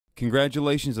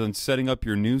Congratulations on setting up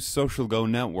your new SocialGO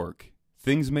network.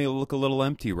 Things may look a little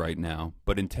empty right now,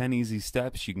 but in 10 easy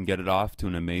steps you can get it off to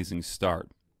an amazing start.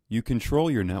 You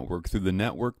control your network through the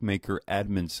Network Maker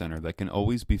Admin Center that can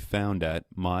always be found at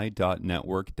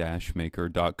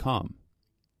my.network-maker.com.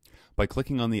 By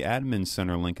clicking on the Admin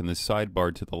Center link in the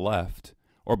sidebar to the left,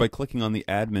 or by clicking on the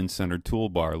Admin Center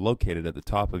toolbar located at the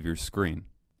top of your screen.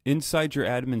 Inside your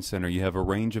Admin Center you have a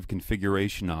range of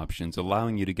configuration options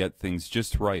allowing you to get things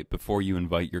just right before you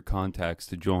invite your contacts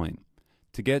to join.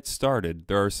 To get started,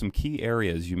 there are some key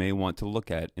areas you may want to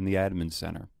look at in the Admin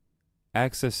Center.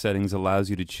 Access settings allows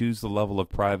you to choose the level of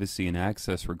privacy and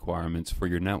access requirements for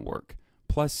your network,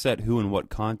 plus set who and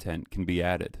what content can be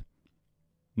added.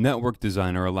 Network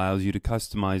Designer allows you to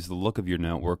customize the look of your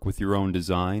network with your own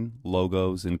design,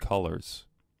 logos, and colors.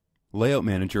 Layout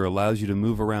Manager allows you to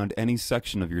move around any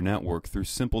section of your network through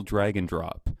simple drag and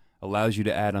drop, allows you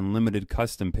to add unlimited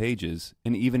custom pages,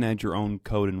 and even add your own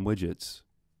code and widgets.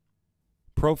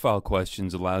 Profile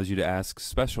Questions allows you to ask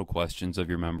special questions of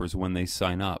your members when they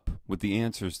sign up, with the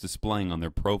answers displaying on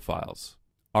their profiles.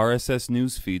 RSS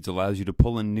News Feeds allows you to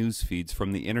pull in news feeds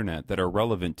from the internet that are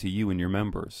relevant to you and your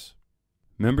members.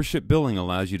 Membership Billing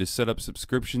allows you to set up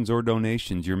subscriptions or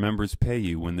donations your members pay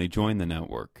you when they join the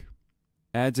network.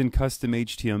 Ads and Custom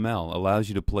HTML allows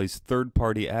you to place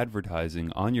third-party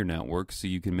advertising on your network so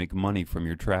you can make money from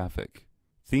your traffic.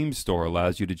 Theme Store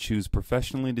allows you to choose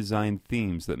professionally designed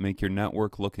themes that make your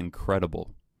network look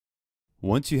incredible.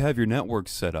 Once you have your network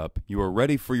set up, you are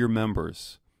ready for your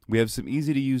members. We have some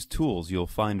easy-to-use tools you'll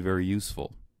find very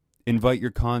useful. Invite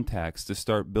your contacts to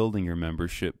start building your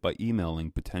membership by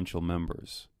emailing potential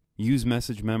members. Use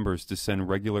message members to send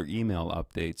regular email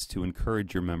updates to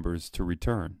encourage your members to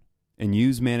return. And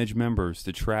use Manage Members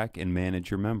to track and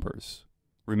manage your members.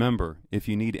 Remember, if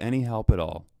you need any help at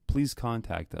all, please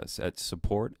contact us at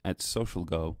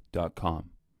support@socialgo.com.